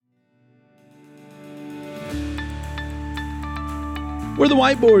Where the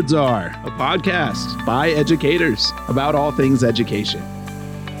Whiteboards Are, a podcast by educators about all things education.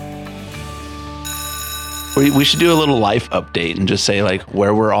 We should do a little life update and just say like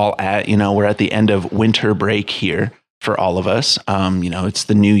where we're all at. You know, we're at the end of winter break here for all of us. You know, it's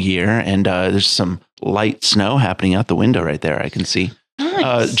the new year and there's some light snow happening out the window right there. I can see.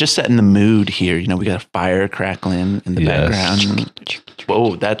 Nice. Just setting the mood here. You know, we got a fire crackling in the background.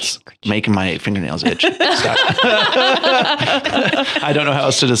 Whoa, that's making my fingernails itch. I don't know how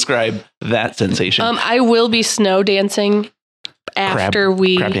else to describe that sensation. I will be snow dancing after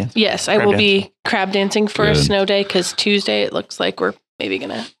crab dance. Yes, I will be crab dancing for a snow day because Tuesday it looks like we're maybe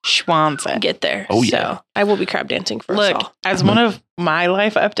gonna get there. Oh yeah, so I will be crab dancing for us all. As one of my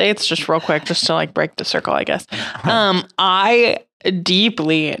life updates, just real quick, just to like break the circle, I guess. I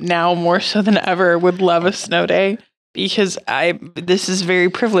deeply now more so than ever would love a snow day because this is very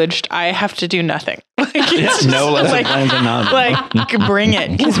privileged. I have to do nothing. It's no lesson plans and none. Like bring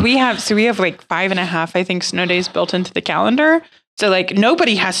it because we have like 5.5 I think snow days built into the calendar. So like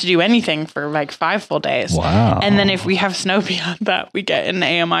nobody has to do anything for like 5 full days. Wow. And then if we have snow beyond that, we get an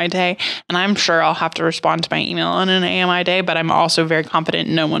AMI day. And I'm sure I'll have to respond to my email on an AMI day, but I'm also very confident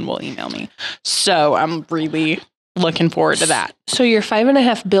no one will email me. So I'm really looking forward to that. So your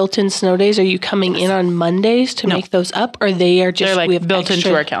 5.5 built-in snow days, are you coming in on Mondays to make those up, or they're like we have built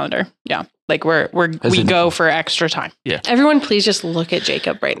extra into our calendar? Yeah, like we go for extra time. Yeah. Everyone, please just look at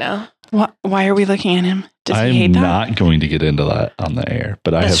Jacob right now. Why are we looking at him? Does he hate I'm that? not going to get into that on the air,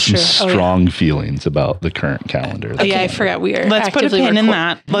 but I have some strong feelings about the current calendar. Oh yeah, I forgot we are. Let's put a pin in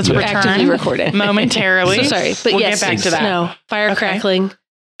that. Let's actively record it momentarily. So sorry, but we'll get back to that. Snow, fire crackling.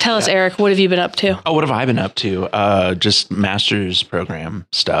 Tell us, Eric, what have you been up to? Oh, what have I been up to? Just master's program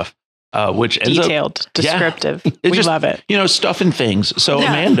stuff, which ends detailed, descriptive. Yeah, we love it. You know, stuff and things. So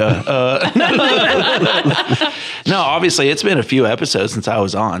Amanda, no, obviously it's been a few episodes since I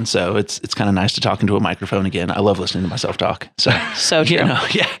was on, so it's kind of nice to talk into a microphone again. I love listening to myself talk. So true. You know,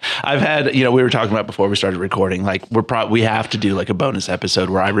 yeah, I've had, you know, we were talking about before we started recording, like we have to do like a bonus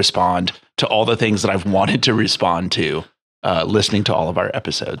episode where I respond to all the things that I've wanted to respond to. Listening to all of our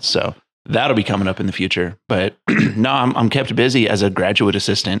episodes. So that'll be coming up in the future. But no, I'm kept busy as a graduate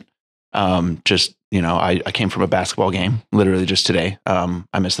assistant. Just, you know, I came from a basketball game literally just today.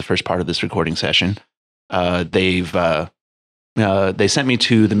 I missed the first part of this recording session. They sent me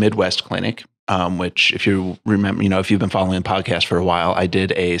to the Midwest Clinic, which if you remember, you know, if you've been following the podcast for a while, I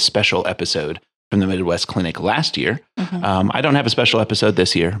did a special episode from the Midwest Clinic last year. Mm-hmm. I don't have a special episode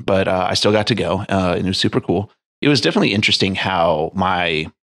this year, but I still got to go and it was super cool. It was definitely interesting how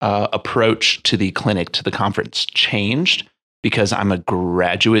my approach to the clinic, to the conference changed because I'm a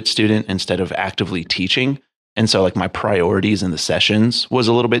graduate student instead of actively teaching. And so like my priorities in the sessions was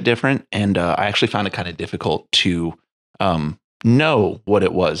a little bit different. And I actually found it kind of difficult to know what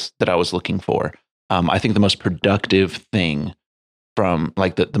it was that I was looking for. I think the most productive thing from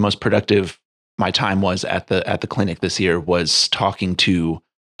like the most productive my time was at the clinic this year was talking to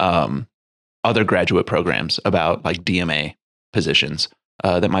other graduate programs about like DMA positions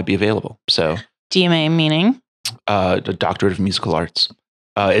that might be available. So DMA meaning? The Doctorate of Musical Arts.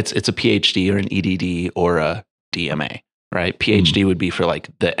 It's a PhD or an EDD or a DMA, right? PhD would be for like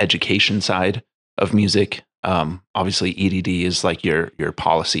the education side of music. Obviously EDD is like your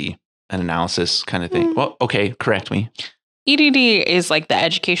policy and analysis kind of thing. Well, okay, correct me. EDD is like the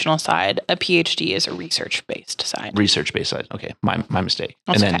educational side. A PhD is a research-based side. Research-based side. Okay, my mistake.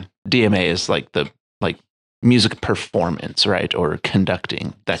 That's and then DMA is like the music performance, right, or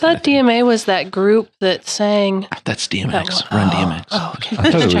conducting. I thought DMA was that group that sang. That's DMX. Run DMX. Oh, okay.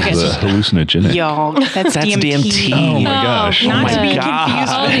 I thought it was the hallucinogenic. Y'all, that's DMT. Oh my gosh! Not to be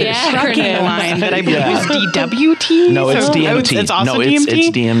confused with the trucking line that I believe is DWT. No, it's DMT. It's also DMT?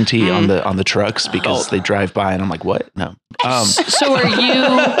 It's DMT on the trucks because they drive by and I'm like, what? No. So are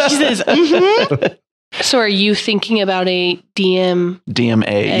you? She says, So are you thinking about a DMA?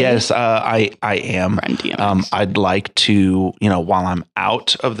 Yes, I am. I'd like to, you know, while I'm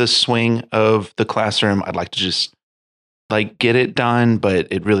out of the swing of the classroom, I'd like to just like get it done, but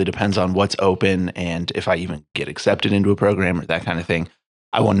it really depends on what's open and if I even get accepted into a program or that kind of thing.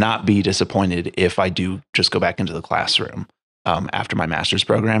 I will not be disappointed if I do just go back into the classroom after my master's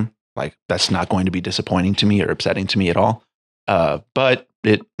program. Like that's not going to be disappointing to me or upsetting to me at all. But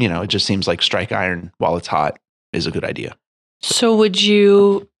it just seems like strike iron while it's hot is a good idea. So would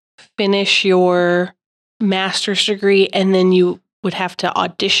you finish your master's degree and then you would have to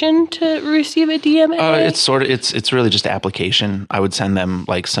audition to receive a DMA? It's really just application. I would send them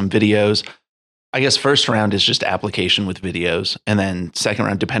like some videos. I guess first round is just application with videos. And then second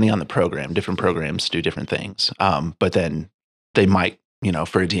round, depending on the program, different programs do different things. But then they might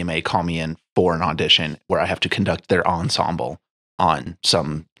for a DMA, call me in for an audition where I have to conduct their ensemble on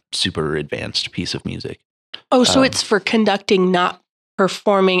some super advanced piece of music. Oh, so it's for conducting, not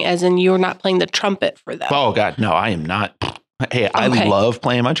performing, as in you're not playing the trumpet for them. Oh God, no, I am not. Hey, I love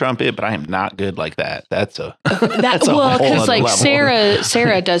playing my trumpet, but I am not good like that. That's a well, because like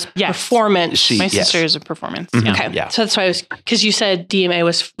Sarah does performance. My sister is a performance. Mm-hmm. Okay, so that's why because you said DMA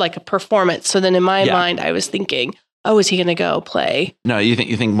was like a performance. So then in my mind, I was thinking, oh, is he going to go play? No, you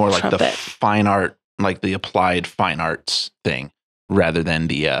think more like the fine art, like the applied fine arts thing, rather than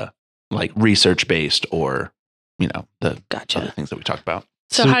the like research based or the other things that we talked about.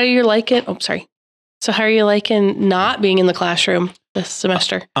 So how do you like it? Oh, sorry. So how are you liking not being in the classroom this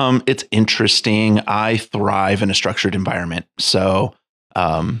semester? It's interesting. I thrive in a structured environment. So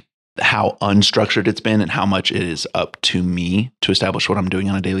how unstructured it's been and how much it is up to me to establish what I'm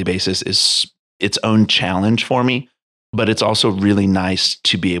doing on a daily basis is its own challenge for me. But it's also really nice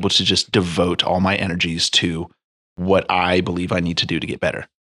to be able to just devote all my energies to what I believe I need to do to get better.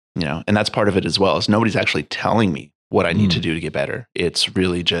 And that's part of it as well, is nobody's actually telling me what I need to do to get better. It's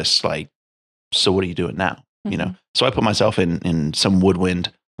really just like, so what are you doing now? So I put myself in some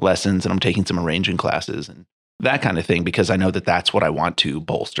woodwind lessons, and I'm taking some arranging classes and that kind of thing, because I know that that's what I want to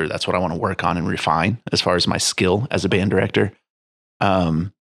bolster. That's what I want to work on and refine as far as my skill as a band director.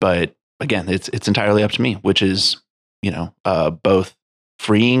 But again, it's entirely up to me, which is, both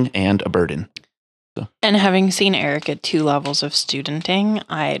freeing and a burden. So. And having seen Eric at 2 levels of studenting,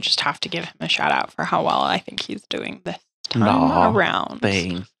 I just have to give him a shout out for how well I think he's doing this time around.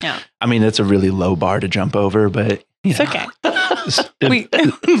 Thanks. Yeah. I mean, it's a really low bar to jump over, but it's okay. We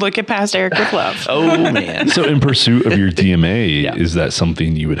look at past Eric with love. Oh man. So in pursuit of your DMA, is that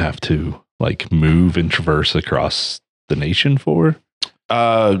something you would have to like move and traverse across the nation for?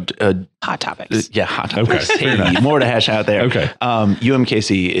 Hot topics. Yeah, hot topics. Okay. Hey, more to hash out there. Okay.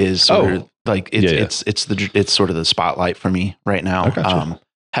 UMKC is sort of like it's sort of the spotlight for me right now. Gotcha.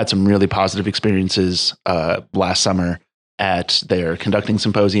 Had some really positive experiences last summer at their conducting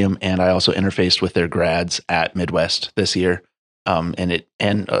symposium, and I also interfaced with their grads at Midwest this year,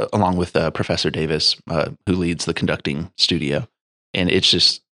 and along with Professor Davis, who leads the conducting studio, and it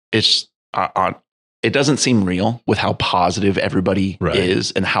doesn't seem real with how positive everybody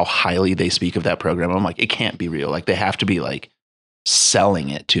is and how highly they speak of that program. I'm like, it can't be real. Like they have to be like selling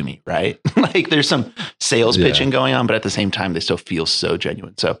it to me, right? Like there's some sales pitching going on, but at the same time, they still feel so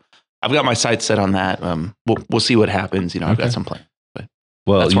genuine. So I've got my sights set on that. We'll see what happens. I've got some plans.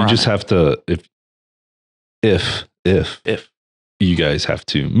 But you just have to, if you guys have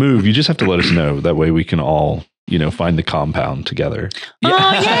to move, you just have to let us know. That way we can all, find the compound together. Yeah.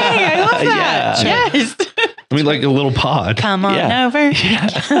 Oh, yay. I love that. Yeah. Yes. I mean, like a little pod. Come on over. Yeah.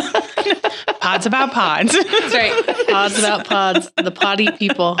 Pods about pods. That's right. Pods about pods. The poddy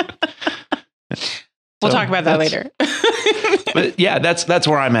people. We'll talk about that later. But yeah, that's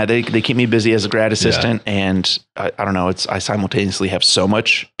where I'm at. They keep me busy as a grad assistant, and I don't know. I simultaneously have so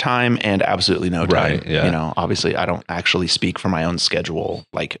much time and absolutely no time. Right, yeah. Obviously, I don't actually speak for my own schedule.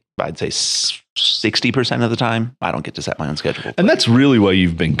 Like I'd say 60% of the time, I don't get to set my own schedule. And that's really why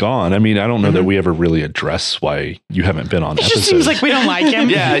you've been gone. I mean, I don't know that we ever really address why you haven't been on episodes. It just seems like we don't like him.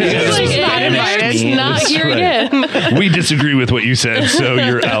 It's not here again. We disagree with what you said, so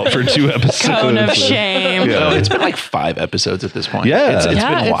you're out for 2 episodes. Cone of shame. Yeah. It's been like 5 episodes at this point. Yeah. It's been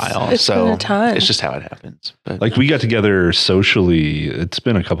a while. It's been a time. It's just how it happens. But, like we got together socially, it's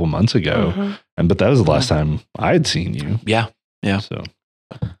been a couple months ago, but that was the last time I had seen you. Yeah. So.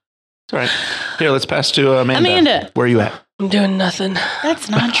 All right. Here, let's pass to Amanda. Where are you at? I'm doing nothing. That's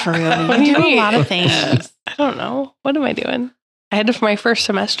not true. You do a lot of things. I don't know. What am I doing? I had for my first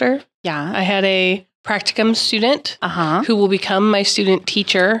semester. Yeah. I had a practicum student who will become my student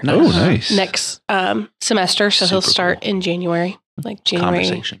teacher nice. next semester. So he'll start in January, like January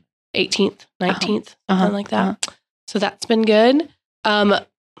 18th, 19th, something like that. So that's been good.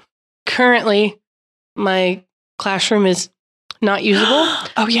 Currently, my classroom is not usable.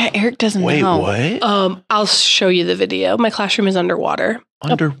 Oh yeah, Eric doesn't know. Wait, what? I'll show you the video. My classroom is underwater.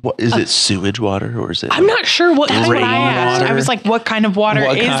 Under what? Is it sewage water or is it? I'm not sure what kind of I asked. I was like, what kind of water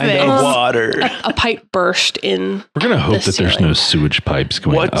is this? Water? A pipe burst in. We're going to hope that there's no sewage pipes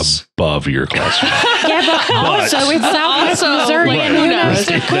going above your classroom. Yeah, but also it's Southwest Missouri. And who knows?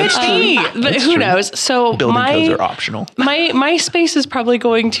 There could be. But who knows? So building codes are optional. My space is probably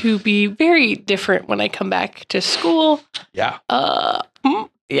going to be very different when I come back to school. Yeah.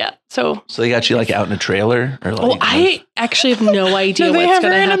 Yeah. So they got you like out in a trailer, or like? I actually have no idea what's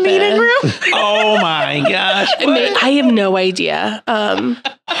going to happen. A meeting room? Oh my gosh! I have no idea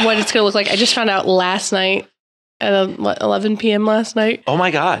what it's going to look like. I just found out last night at 11 p.m. last night. Oh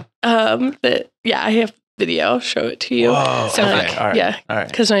my God. I have video. I'll show it to you. Whoa, so okay. All right. Yeah.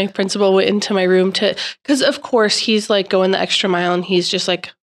 Because my principal went into my room because of course he's like going the extra mile and he's just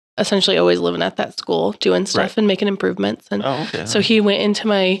like essentially always living at that school doing stuff and making improvements. And so he went into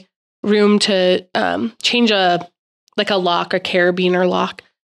my room to change a lock, a carabiner lock,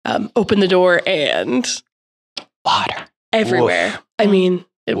 open the door and water everywhere. Woof. I mean,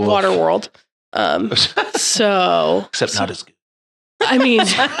 water world. So except not as good. I mean,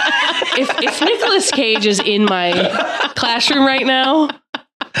 if Nicolas Cage is in my classroom right now,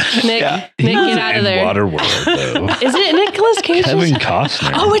 Nick, get out of there. Waterworld, though. Is it Nicolas Cage? Kevin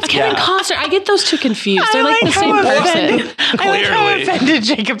Costner. Oh, it's Kevin Costner. I get those two confused. They're like the same person. I like how offended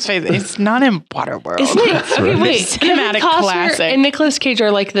Jacob's face. It's not in Waterworld. Isn't it? Okay, wait. Cinematic Kevin Costner classic. and Nicolas Cage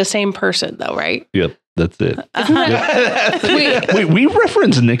are like the same person, though, right? Yep. That's it. Wait, we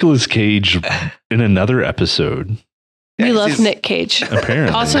referenced Nicolas Cage in another episode. We love Nick Cage.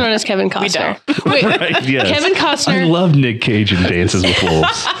 Apparently. Also known as Kevin Costner. Wait, right, yes. Kevin Costner. I love Nick Cage in Dances with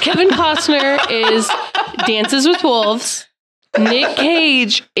Wolves. Kevin Costner is Dances with Wolves. Nick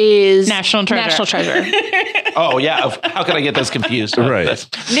Cage is National Treasure. Oh, yeah. How could I get those confused? Right.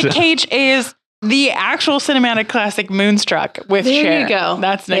 Nick Cage is the actual cinematic classic Moonstruck with Cher. There you go.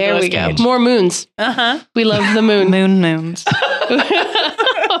 That's Nicolas Cage. More moons. Uh-huh. We love the moon. Moons.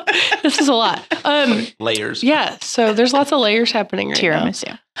 This is a lot. Layers. Yeah. So there's lots of layers happening right Tiramisu.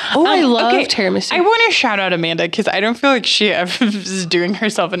 now. Oh, I love tiramisu. I want to shout out Amanda because I don't feel like she is doing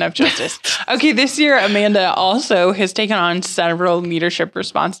herself enough justice. Okay, this year Amanda also has taken on several leadership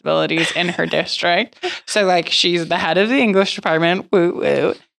responsibilities in her district. So like she's the head of the English department. Woo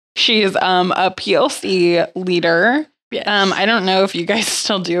woo. She's a PLC leader. Yes. I don't know if you guys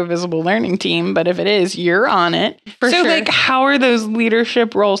still do a visible learning team, but if it is, you're on it. For so sure. like how are those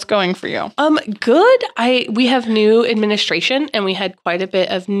leadership roles going for you? Good. We have new administration and we had quite a bit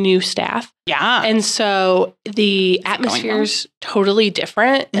of new staff. Yeah. And so the atmosphere's totally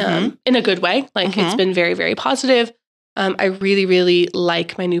different in a good way. Like it's been very, very positive. I really, really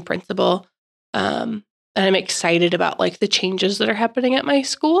like my new principal. And I'm excited about like the changes that are happening at my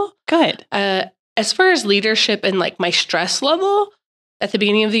school. Good. As far as leadership and like my stress level, at the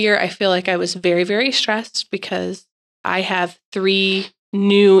beginning of the year, I feel like I was very, very stressed because I have 3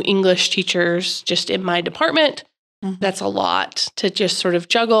 new English teachers just in my department. That's a lot to just sort of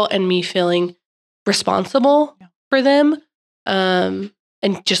juggle and me feeling responsible for them and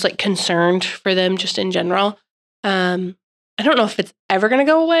just like concerned for them just in general. I don't know if it's ever going to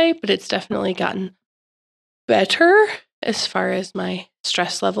go away, but it's definitely gotten better as far as my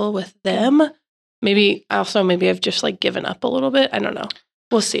stress level with them. Maybe I've just like given up a little bit. I don't know.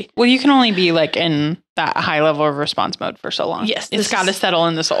 We'll see. Well, you can only be like in that high level of response mode for so long. Yes. It's got to settle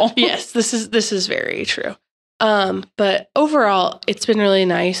in the soul. Yes, this is very true. But overall, it's been really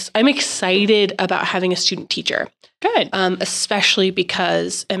nice. I'm excited about having a student teacher. Good. Especially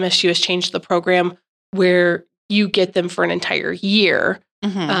because MSU has changed the program where you get them for an entire year.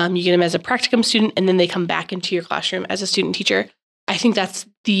 You get them as a practicum student and then they come back into your classroom as a student teacher. I think that's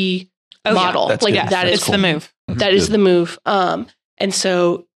the model. Yeah, that is the move. That is the move. And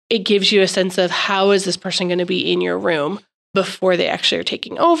so it gives you a sense of how is this person going to be in your room before they actually are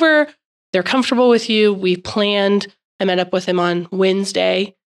taking over. They're comfortable with you. I met up with him on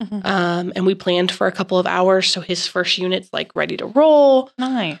Wednesday and we planned for a couple of hours. So his first unit's like ready to roll.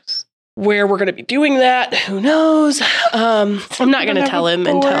 Nice. Where we're going to be doing that, who knows? I'm not going to tell him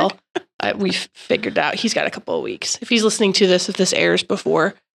until we've figured out. He's got a couple of weeks. If he's listening to this, if this airs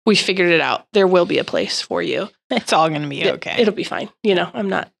before we figured it out, there will be a place for you. It's all going to be okay. It'll be fine. You know, I'm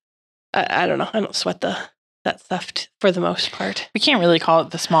not, I don't know. I don't sweat that stuff for the most part. We can't really call it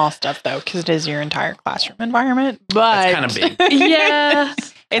the small stuff though, because it is your entire classroom environment, but it's kind of big. Yeah.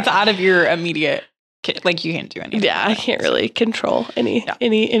 It's out of your immediate, like you can't do anything. Yeah. I can't really control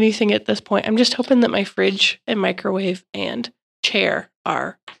anything at this point. I'm just hoping that my fridge and microwave and chair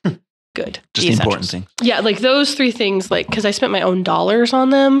are good. Just the important thing. Yeah. Like those 3 things, like, cause I spent my own dollars on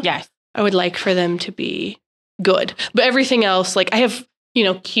them. Yes. I would like for them to be good, but everything else, like I have,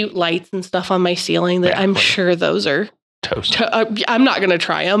 cute lights and stuff on my ceiling that I'm sure those are toast. I'm not going to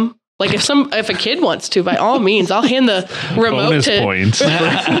try them. Like if a kid wants to, by all means, I'll hand the remote bonus to points.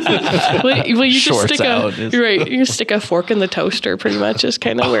 well, you just stick you're right. You just stick a fork in the toaster. Pretty much is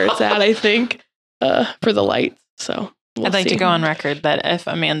kind of where it's at. I think for the lights. So I'd like to go on record that if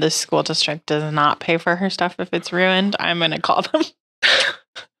Amanda's school district does not pay for her stuff if it's ruined, I'm going to call them.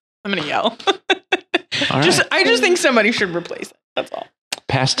 I'm going to yell. I just think somebody should replace it. That's all.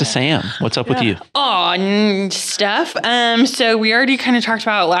 Pass to Sam. What's up with you? Oh, stuff. So we already kind of talked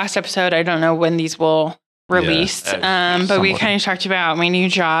about it last episode. I don't know when these will released. But we kind of talked about my new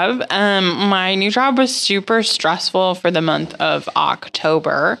job. My new job was super stressful for the month of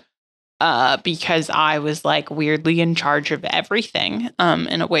October because I was like weirdly in charge of everything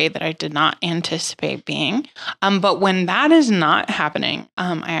in a way that I did not anticipate being. But when that is not happening,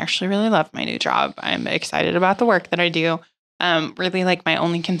 I actually really love my new job. I'm excited about the work that I do. Really, like, my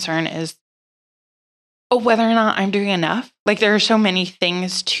only concern is whether or not I'm doing enough. Like, there are so many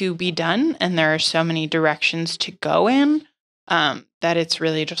things to be done and there are so many directions to go in that it's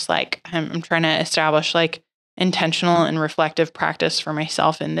really just like I'm trying to establish like intentional and reflective practice for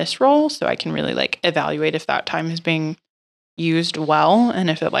myself in this role so I can really like evaluate if that time is being used well and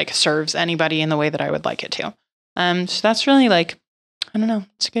if it like serves anybody in the way that I would like it to. So that's really like, I don't know,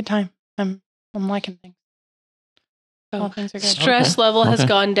 it's a good time. I'm liking things. All things are good. Stress level has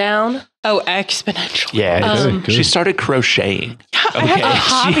gone down. Oh, exponentially. Yeah, she started crocheting. I have a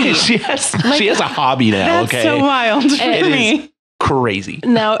hobby. She has a hobby now. That's so wild for me. Crazy.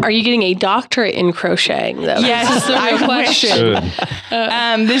 Now, are you getting a doctorate in crocheting, though? Yes, that's the real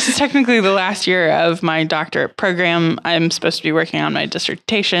question. This is technically the last year of my doctorate program. I'm supposed to be working on my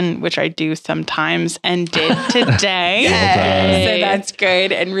dissertation, which I do sometimes and did today. So that's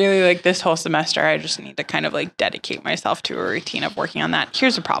good. And really, like, this whole semester, I just need to kind of like dedicate myself to a routine of working on that.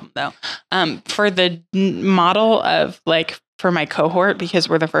 Here's the problem, though. For the model of like, for my cohort, because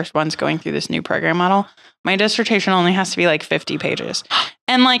we're the first ones going through this new program model, my dissertation only has to be like 50 pages.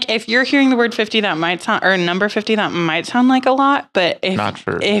 And like, if you're hearing the word 50, that might sound, or number 50, that might sound like a lot. But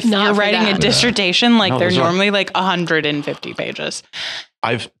if you're writing a dissertation, like they're normally like 150 pages.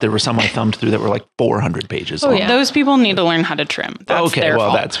 There were some I thumbed through that were like 400 pages long. Yeah. Those people need to learn how to trim. That's their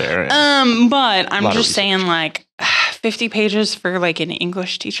fault. That's fair. But I'm just saying, like, 50 pages for like an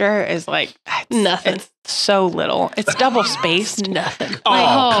English teacher is like nothing. It's so little. It's double spaced. Nothing.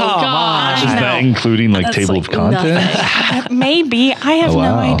 Oh, come on. Is that including like table of contents? Maybe. I have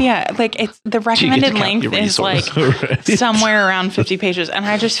no idea. Like, it's the recommended length is like somewhere around 50 pages, and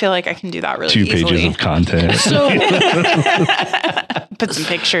I just feel like I can do that really 2 easily. 2 pages of content. So put some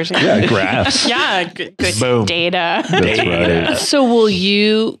pictures. Yeah, graphs. Yeah, good Boom. data. That's right. So will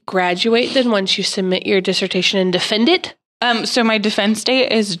you graduate then once you submit your dissertation and defend it? So my defense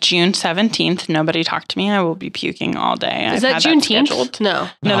date is June 17th. Nobody talk to me. I will be puking all day. Is that Juneteenth? No,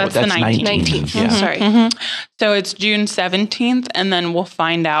 that's the 19th. 19th. Yeah. Sorry. Mm-hmm. So it's June 17th, and then we'll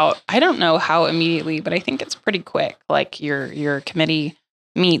find out. I don't know how immediately, but I think it's pretty quick. Like your committee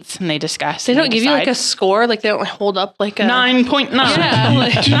meets and they discuss. They don't give you like a score. Like they don't hold up like a 9.9. Yeah,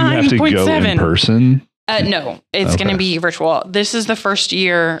 like Do you have to go in person? No, it's going to be virtual. This is the first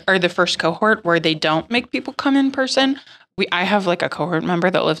year or the first cohort where they don't make people come in person. I have like a cohort member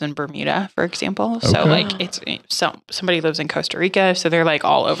that lives in Bermuda, for example. Okay. So like somebody lives in Costa Rica, so they're like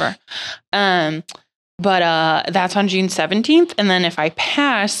all over. But that's on June 17th. And then if I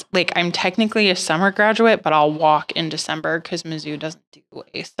pass, like I'm technically a summer graduate, but I'll walk in December because Mizzou doesn't do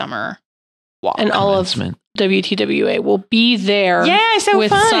a summer walk. And all of WTWA will be there. Yeah, so with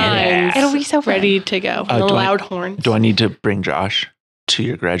fun. signs. It'll be so fun. Ready to go. And the loud horns. Do I need to bring Josh to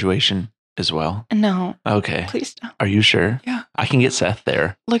your graduation as well? No. Okay. Please don't. Are you sure? Yeah. I can get Seth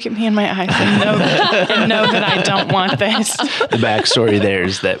there. Look at me in my eyes and know that I don't want this. The backstory there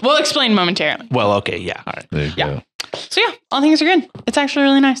is that we'll explain momentarily. Well, okay, yeah. All right. There you go. So yeah, all things are good. It's actually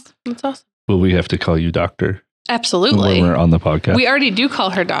really nice. It's awesome. Will we have to call you doctor? Absolutely. When we're on the podcast. We already do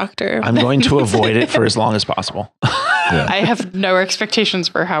call her doctor. I'm going to avoid it for as long as possible. Yeah. I have no expectations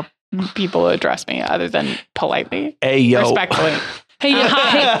for how people address me other than politely. Hey, yo. Respectfully. Hey,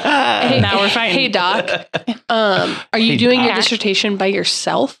 now we're fighting. Hey, Doc. Are you doing your dissertation by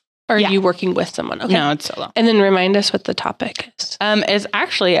yourself? Or are you working with someone? Okay. No, it's solo. And then remind us what the topic is. It's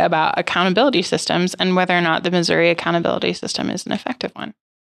actually about accountability systems and whether or not the Missouri accountability system is an effective one.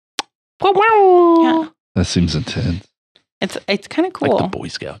 Yeah. That seems intense. It's kind of cool. Like the Boy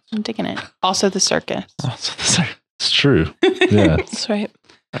Scouts. I'm digging it. Also the circus. It's true. Yeah. That's right.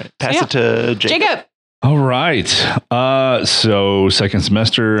 All right. Pass it to Jacob. All right. So second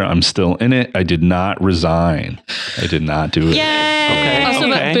semester, I'm still in it. I did not resign. I did not do it. Yay! Okay. Also,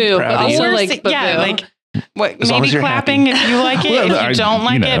 but boo. Also, like, but yeah, boo. like what? As long maybe as you're clapping happy. if you like it. If you don't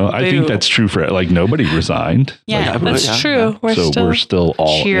like it, boo. I think that's true for like nobody resigned. Yeah, like, that's true. Yeah. We're still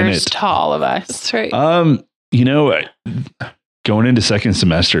all in cheers it. to all of us. That's right. Going into second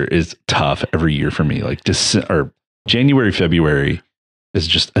semester is tough every year for me. Like January, February is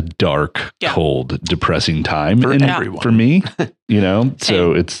just a dark, cold, depressing time for everyone. For me,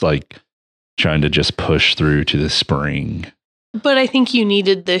 so it's like trying to just push through to the spring. But I think you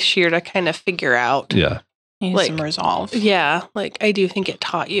needed this year to kind of figure out. Yeah. Need some resolve. Yeah. Like I do think it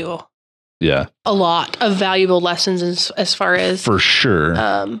taught you a lot of valuable lessons as far as for sure.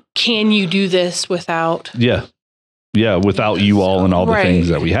 Can you do this without? Yeah, without you all and all the things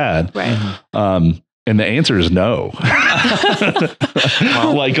that we had. Right. And the answer is no.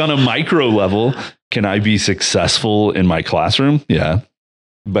 Like on a micro level, can I be successful in my classroom? Yeah.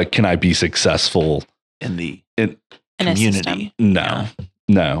 But can I be successful in the community? No.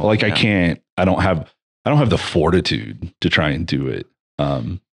 Like I can't. I don't have the fortitude to try and do it.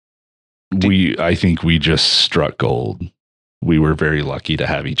 I think we just struck gold. We were very lucky to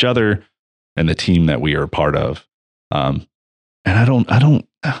have each other and the team that we are a part of. And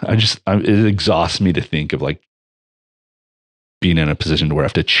it exhausts me to think of like being in a position to where I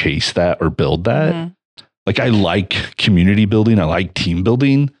have to chase that or build that. Mm-hmm. Like I like community building. I like team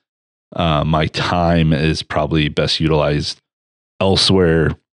building. My time is probably best utilized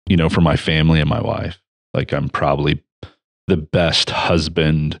elsewhere, for my family and my wife. Like I'm probably the best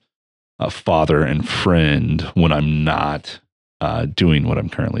husband, father, and friend when I'm not doing what I'm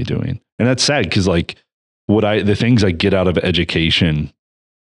currently doing. And that's sad because like the things I get out of education,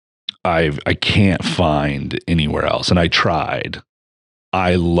 I can't find anywhere else. And I tried.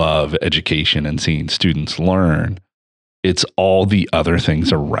 I love education and seeing students learn. It's all the other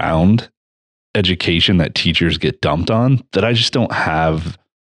things around education that teachers get dumped on that I just don't have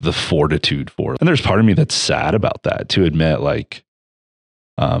the fortitude for. And there's part of me that's sad about that, to admit like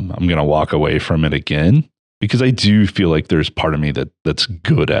I'm going to walk away from it again, because I do feel like there's part of me that's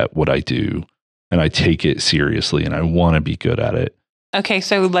good at what I do and I take it seriously and I want to be good at it. Okay,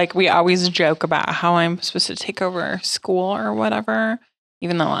 so like we always joke about how I'm supposed to take over school or whatever,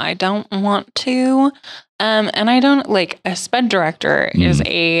 even though I don't want to. And I don't like a SPED director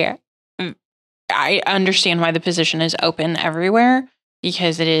I understand why the position is open everywhere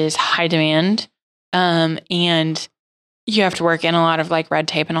because it is high demand. And you have to work in a lot of like red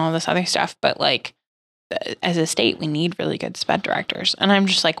tape and all this other stuff. But like as a state, we need really good SPED directors. And I'm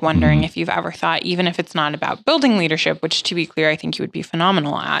just like wondering if you've ever thought, even if it's not about building leadership, which to be clear, I think you would be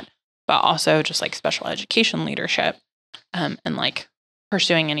phenomenal at, but also just like special education leadership and like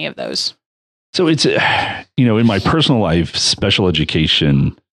pursuing any of those. So it's, in my personal life, special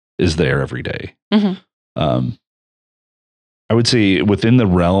education is there every day. Mm-hmm. I would say within the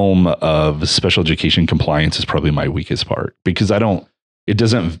realm of special education, compliance is probably my weakest part because it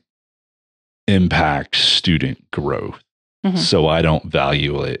doesn't impact student growth. Mm-hmm. So I don't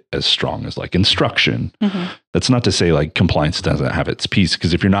value it as strong as like instruction. Mm-hmm. That's not to say like compliance doesn't have its piece,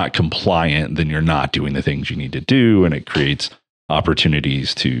 because if you're not compliant, then you're not doing the things you need to do. And it creates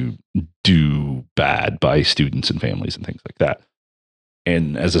opportunities to do bad by students and families and things like that.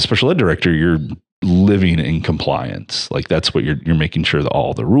 And as a special ed director, you're living in compliance. Like that's what you're making sure that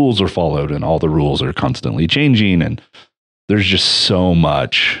all the rules are followed and all the rules are constantly changing. And there's just so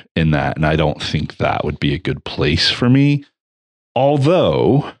much in that. And I don't think that would be a good place for me.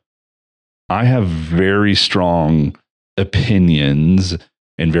 Although I have very strong opinions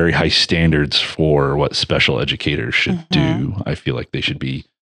and very high standards for what special educators should do. I feel like they should be,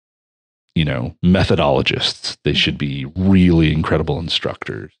 methodologists. They should be really incredible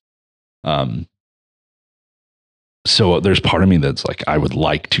instructors. So there's part of me that's like, I would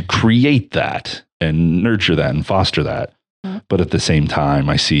like to create that and nurture that and foster that. But at the same time,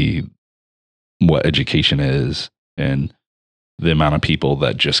 I see what education is and the amount of people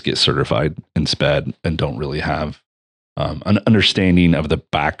that just get certified in SPED and don't really have an understanding of the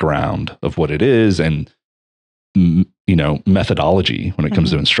background of what it is and, methodology when it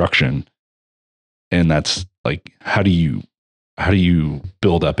comes to instruction. And that's like, how do you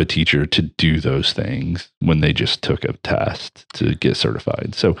build up a teacher to do those things when they just took a test to get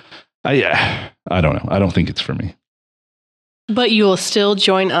certified? So I don't know. I don't think it's for me. But you will still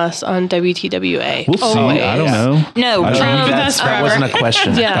join us on WTWA. We'll see. I don't know. No, that wasn't a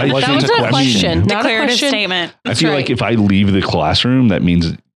question. Yeah, that wasn't a question. Declarative statement. I feel like if I leave the classroom, that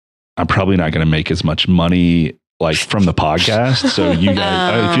means I'm probably not going to make as much money like from the podcast. So you guys,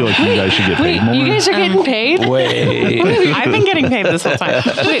 I feel like you guys should get paid more. You guys are getting paid? Wait. I've been getting paid this whole time.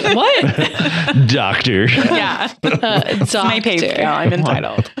 Wait, what? Doctor. Yeah. Doctor. My pay scale. I'm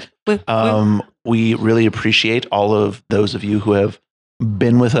entitled. We really appreciate all of those of you who have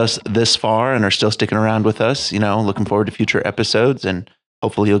been with us this far and are still sticking around with us, looking forward to future episodes, and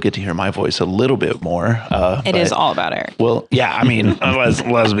hopefully you'll get to hear my voice a little bit more. It is all about Eric. Well, yeah, I mean,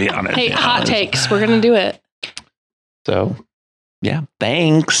 let's be honest. Hey, hot takes. We're going to do it. So, yeah,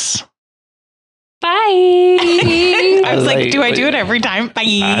 thanks. Bye. I was like, do I do it every time? Bye.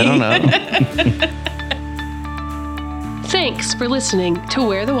 I don't know. Thanks for listening to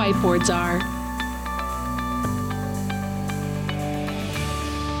Where the Whiteboards Are.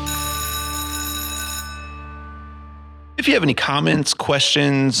 If you have any comments,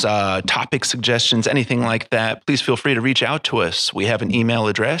 questions, topic suggestions, anything like that, please feel free to reach out to us. We have an email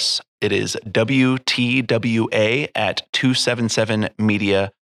address. It is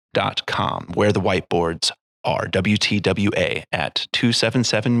WTWA@277media.com, where the whiteboards are.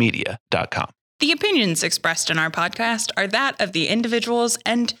 WTWA@277media.com. The opinions expressed in our podcast are that of the individuals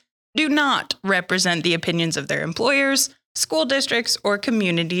and do not represent the opinions of their employers, school districts, or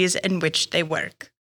communities in which they work.